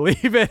take it or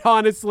leave it.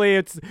 Honestly,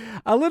 it's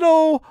a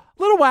little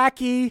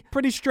wacky,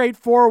 pretty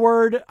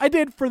straightforward. I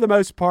did, for the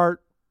most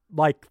part,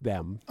 like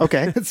them.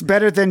 Okay, it's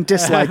better than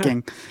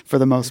disliking for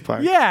the most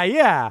part.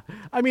 Yeah.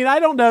 I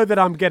don't know that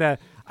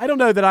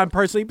I'm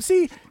personally.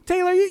 See,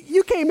 Taylor,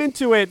 you came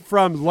into it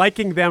from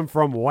liking them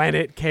from when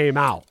it came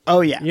out.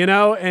 Oh yeah,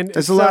 and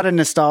there's a lot of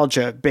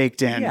nostalgia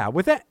baked in. Yeah,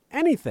 with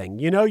anything,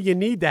 you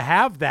need to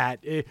have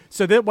that.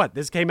 So that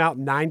this came out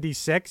in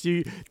 '96.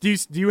 Do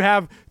you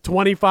have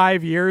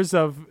 25 years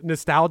of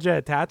nostalgia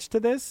attached to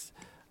this?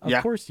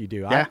 Of course you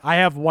do. Yeah. I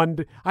have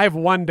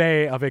one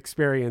day of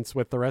experience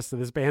with the rest of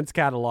this band's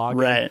catalog.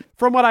 Right.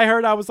 From what I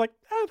heard, I was like,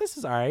 oh, this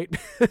is all right.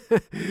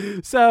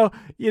 So,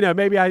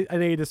 maybe I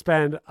need to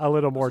spend a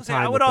little more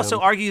time. I would also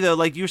argue, though,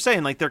 like you're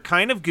saying, like they're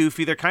kind of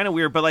goofy, they're kind of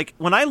weird, but like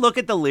when I look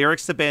at the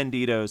lyrics to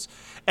Banditos,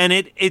 and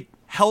it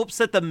helps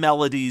that the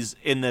melodies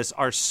in this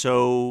are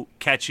so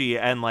catchy,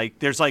 and like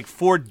there's like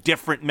 4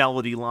 different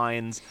melody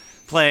lines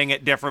playing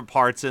at different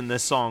parts in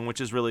this song,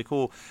 which is really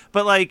cool.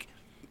 But like,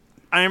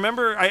 I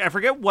remember, I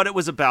forget what it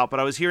was about, but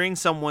I was hearing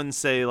someone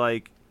say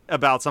like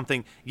about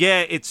something,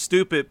 yeah, it's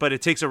stupid, but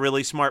it takes a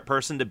really smart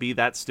person to be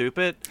that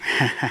stupid.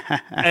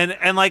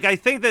 and like, I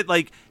think that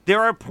like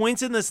there are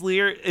points in this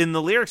in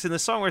the lyrics in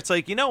this song where it's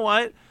like, you know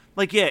what?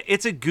 Like, yeah,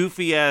 it's a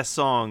goofy ass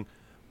song,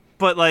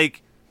 but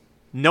like,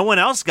 no one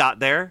else got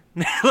there.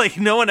 Like,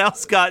 no one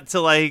else got to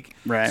like,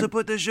 right. So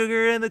put the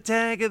sugar in the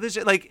tank of the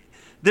shit. Like,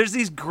 there's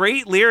these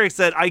great lyrics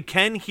that I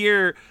can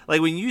hear. Like,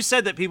 when you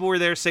said that people were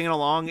there singing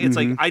along, it's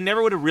like, I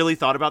never would have really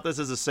thought about this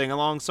as a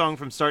sing-along song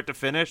from start to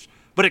finish,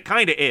 but it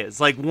kind of is.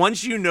 Like,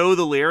 once you know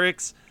the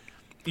lyrics,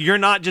 you're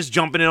not just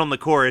jumping in on the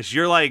chorus.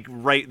 You're like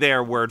right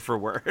there word for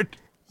word.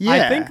 Yeah.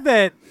 I think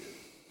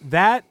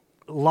that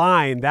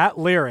line, that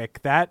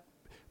lyric, that,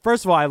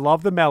 first of all, I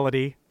love the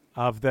melody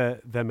of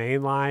the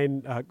main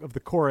line of the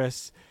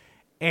chorus,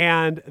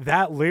 and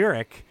that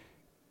lyric,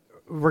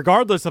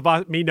 regardless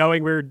of me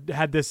knowing we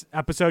had this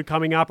episode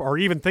coming up or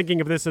even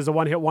thinking of this as a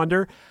one-hit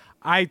wonder,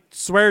 I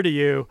swear to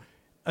you,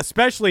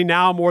 especially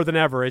now more than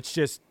ever, it's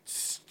just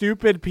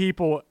stupid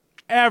people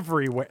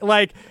everywhere.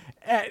 Like,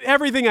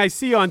 everything I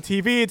see on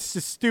TV, it's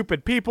just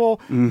stupid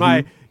people.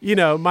 My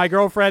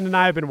girlfriend and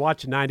I have been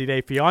watching 90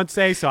 Day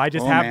Fiance, so I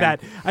just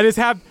I just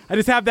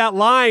have that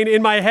line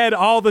in my head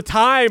all the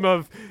time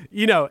of,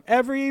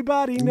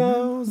 everybody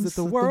knows that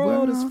the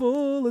world is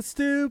full of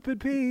stupid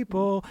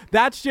people.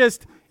 That's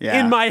just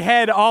in my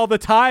head all the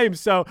time.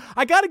 So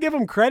I got to give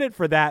them credit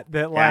for that.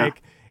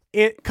 Like,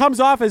 it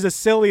comes off as a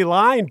silly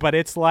line, but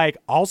it's like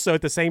also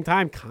at the same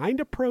time kind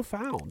of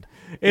profound.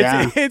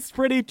 It's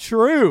pretty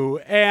true.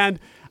 And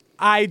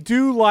I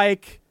do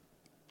like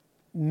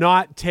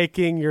not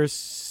taking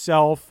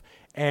yourself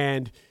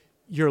and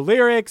your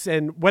lyrics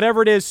and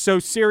whatever it is so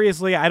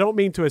seriously. I don't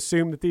mean to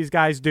assume that these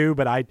guys do,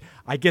 but I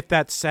get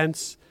that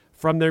sense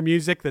from their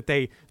music that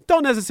they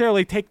don't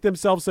necessarily take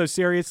themselves so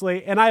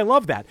seriously, and I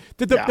love that.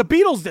 The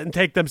Beatles didn't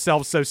take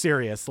themselves so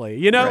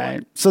seriously,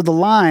 Right. So the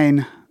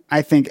line,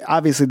 I think,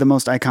 obviously the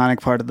most iconic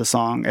part of the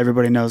song,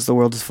 everybody knows the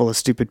world is full of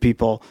stupid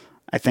people.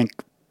 I think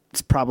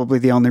it's probably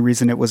the only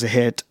reason it was a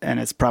hit, and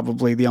it's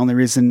probably the only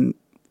reason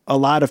a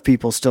lot of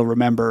people still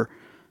remember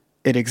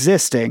it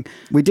existing.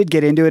 We did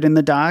get into it in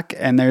the doc,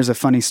 and there's a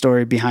funny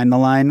story behind the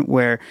line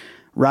where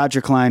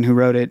Roger Klein, who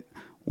wrote it,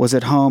 was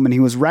at home, and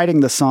he was writing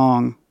the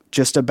song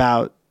just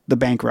about the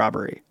bank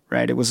robbery,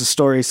 right? It was a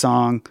story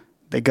song.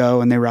 They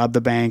go and they rob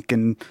the bank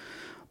and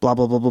blah,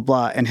 blah, blah, blah,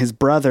 blah. And his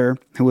brother,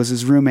 who was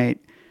his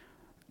roommate,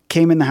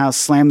 came in the house,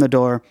 slammed the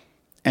door,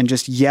 and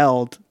just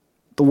yelled,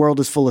 "The world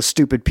is full of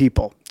stupid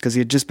people," because he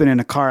had just been in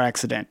a car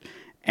accident.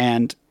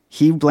 And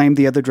he blamed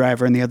the other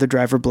driver, and the other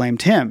driver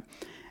blamed him.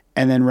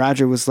 And then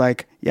Roger was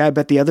like, "Yeah, I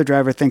bet the other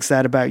driver thinks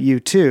that about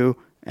you too."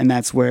 And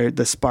that's where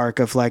the spark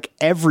of like,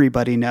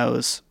 everybody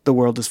knows the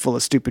world is full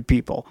of stupid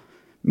people.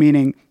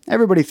 Meaning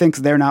everybody thinks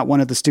they're not one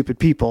of the stupid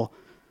people,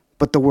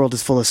 but the world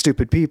is full of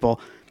stupid people.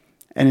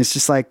 And it's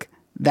just like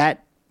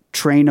that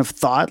train of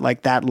thought,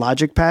 like that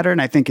logic pattern,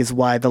 I think is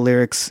why the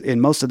lyrics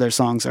in most of their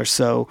songs are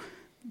so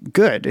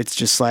good. It's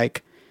just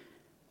like,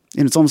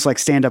 it's almost like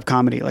stand-up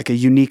comedy, like a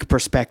unique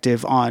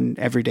perspective on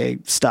everyday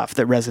stuff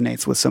that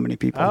resonates with so many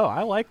people. Oh,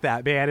 I like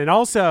that, man. And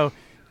also,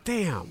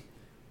 damn,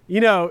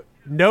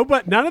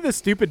 none of the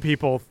stupid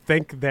people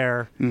think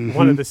they're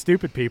one of the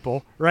stupid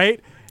people,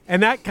 right?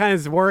 And that kind of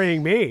is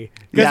worrying me.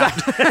 Yeah.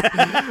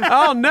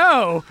 Oh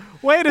no!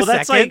 Wait a second.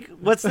 That's like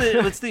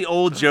what's the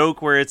old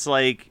joke where it's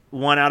like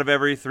 1 out of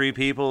every 3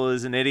 people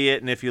is an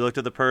idiot, and if you looked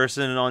at the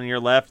person on your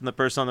left and the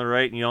person on the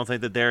right, and you don't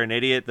think that they're an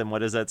idiot, then what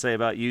does that say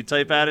about you?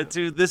 Type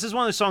attitude. This is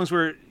one of the songs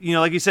where,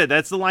 like you said,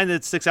 that's the line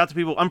that sticks out to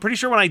people. I'm pretty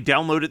sure when I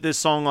downloaded this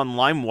song on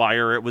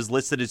LimeWire, it was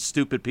listed as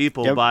 "Stupid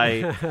People"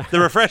 by the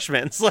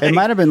Refreshments. Like, it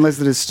might have been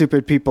listed as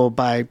 "Stupid People"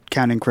 by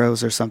Counting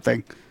Crows or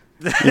something.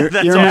 You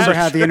remember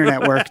how the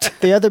internet worked.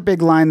 The other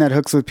big line that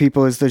hooks with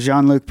people is the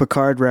Jean-Luc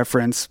Picard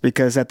reference,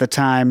 because at the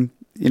time,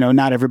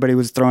 not everybody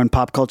was throwing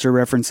pop culture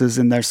references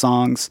in their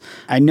songs.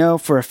 I know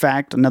for a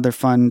fact, another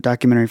fun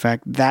documentary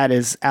fact, that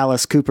is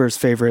Alice Cooper's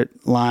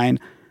favorite line.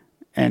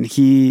 And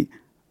he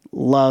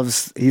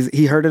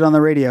heard it on the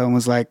radio and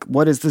was like,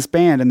 "What is this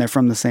band?" And they're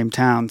from the same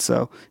town.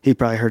 So he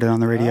probably heard it on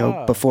the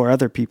radio before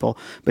other people.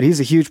 But he's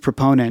a huge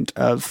proponent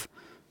of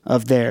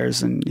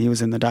theirs. And he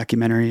was in the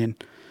documentary,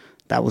 and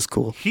that was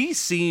cool. He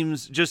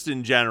seems, just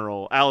in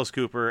general, Alice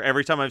Cooper,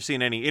 every time I've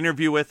seen any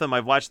interview with him,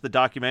 I've watched the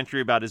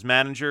documentary about his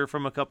manager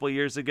from a couple of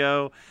years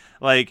ago.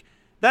 Like,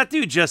 that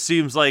dude just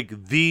seems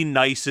like the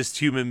nicest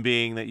human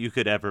being that you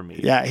could ever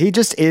meet. Yeah, he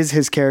just is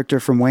his character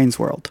from Wayne's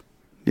World.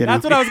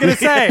 That's what I was going to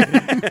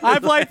say.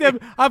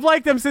 I've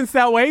liked him since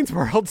that Wayne's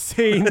World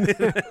scene.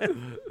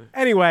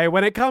 Anyway,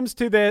 when it comes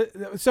to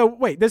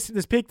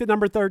this peaked at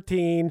number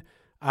 13.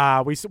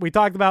 We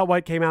talked about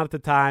what came out at the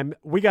time.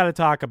 We got to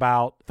talk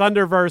about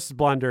Thunder versus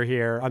Blunder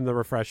here on the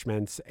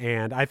Refreshments,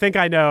 and I think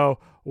I know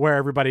where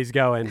everybody's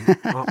going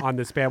on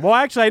this band. Well,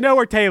 actually, I know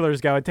where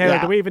Taylor's going. Taylor,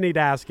 do we even need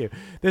to ask you?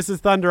 This is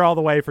Thunder all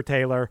the way for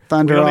Taylor.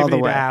 Thunder we don't all even the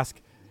need way. To ask.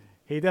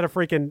 He did a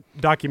freaking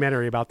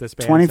documentary about this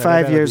band.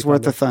 25 so years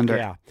worth of Thunder.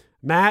 Yeah,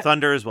 Matt.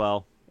 Thunder as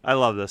well. I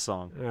love this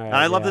song. Right, and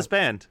I love this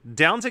band.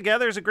 Down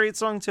Together is a great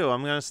song, too.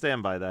 I'm going to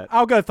stand by that.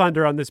 I'll go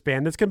Thunder on this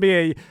band. This can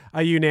be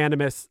a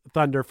unanimous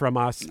Thunder from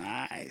us.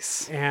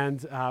 Nice.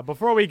 And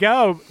before we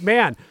go,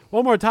 man,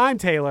 one more time,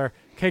 Taylor,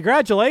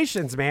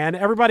 congratulations, man.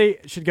 Everybody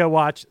should go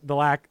watch The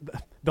Lack.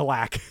 Go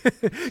watch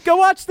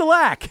The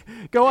Lack.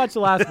 Go watch The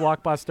Last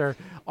Blockbuster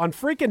on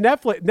freaking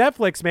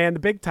Netflix, man, the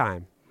big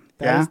time.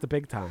 That is the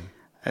big time.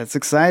 It's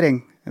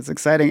exciting. It's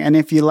exciting. And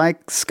if you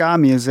like ska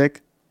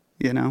music,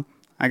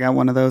 I got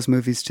one of those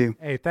movies too.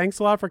 Hey, thanks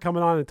a lot for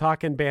coming on and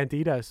talking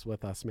Banditos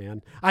with us,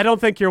 man. I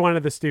don't think you're one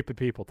of the stupid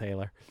people,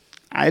 Taylor.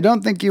 I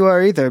don't think you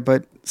are either,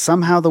 but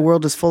somehow the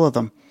world is full of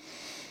them.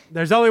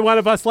 There's only one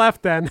of us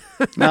left then.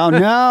 Oh,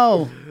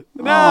 no.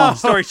 No.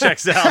 Story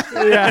checks out.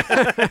 Yeah.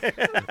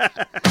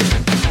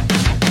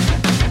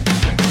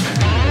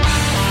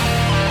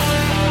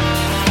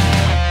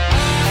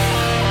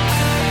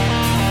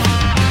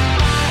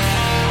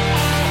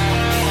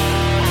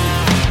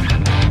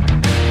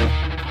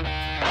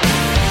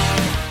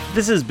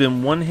 This has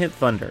been One Hit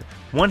Thunder.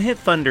 One Hit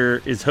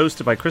Thunder is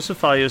hosted by Chris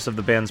Fafalios of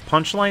the bands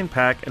Punchline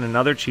Pack and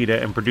Another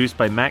Cheetah and produced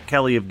by Matt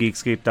Kelly of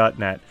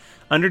Geekscape.net.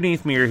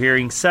 Underneath me, you're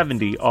hearing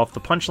 70 off the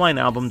Punchline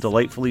album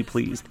Delightfully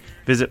Pleased.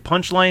 Visit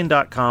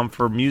punchline.com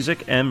for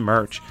music and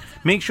merch.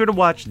 Make sure to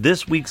watch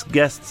this week's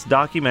guest's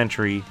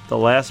documentary, The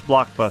Last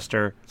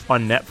Blockbuster,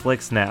 on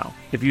Netflix now.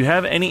 If you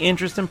have any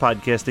interest in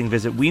podcasting,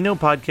 visit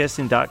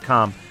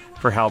WeKnowPodcasting.com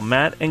for how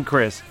Matt and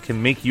Chris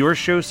can make your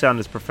show sound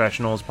as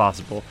professional as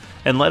possible.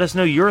 And let us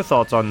know your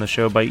thoughts on the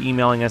show by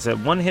emailing us at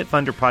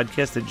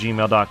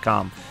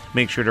onehitthunderpodcast@gmail.com.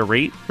 Make sure to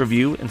rate,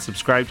 review, and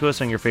subscribe to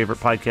us on your favorite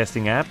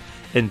podcasting app.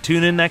 And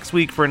tune in next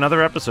week for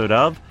another episode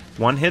of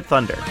One Hit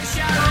Thunder.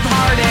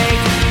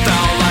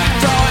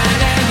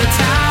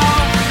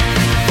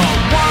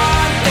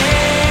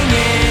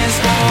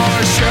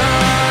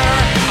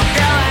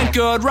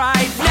 Good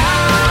right now.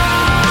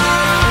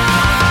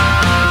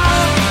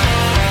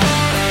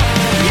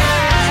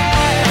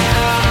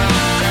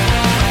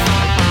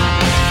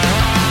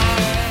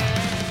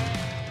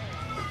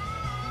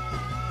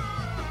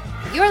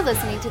 You're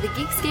listening to the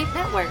Geekscape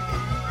Network.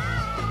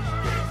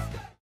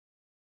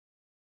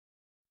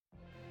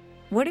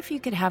 What if you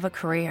could have a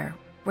career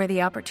where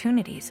the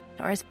opportunities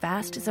are as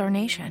vast as our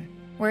nation,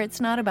 where it's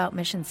not about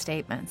mission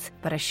statements,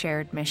 but a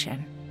shared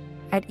mission?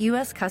 At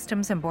U.S.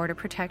 Customs and Border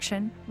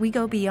Protection, we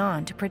go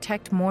beyond to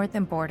protect more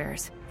than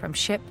borders. From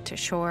ship to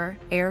shore,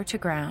 air to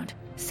ground,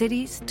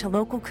 cities to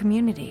local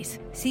communities,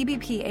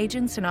 CBP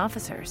agents and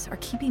officers are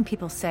keeping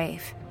people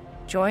safe.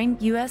 Join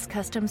U.S.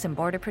 Customs and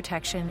Border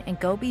Protection and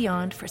go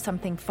beyond for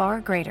something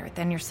far greater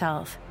than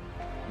yourself.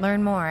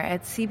 Learn more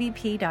at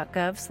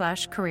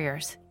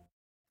cbp.gov/careers.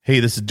 Hey,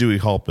 this is Dewey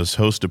Halpus,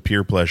 host of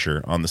Peer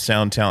Pleasure on the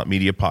Sound Talent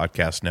Media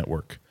Podcast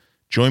Network.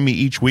 Join me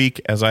each week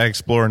as I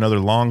explore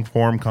another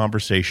long-form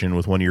conversation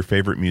with one of your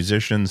favorite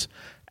musicians,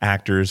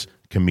 actors,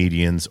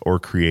 comedians, or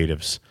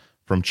creatives.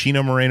 From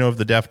Chino Moreno of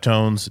the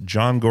Deftones,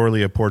 John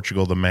Gorley of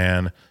Portugal the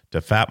Man,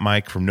 to Fat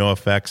Mike from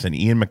NoFX and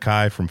Ian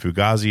Mackay from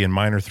Fugazi and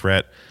Minor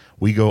Threat,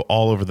 we go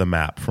all over the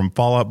map. From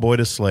Fall Out Boy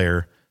to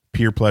Slayer,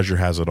 Peer Pleasure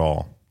has it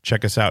all.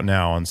 Check us out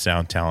now on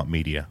Sound Talent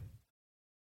Media.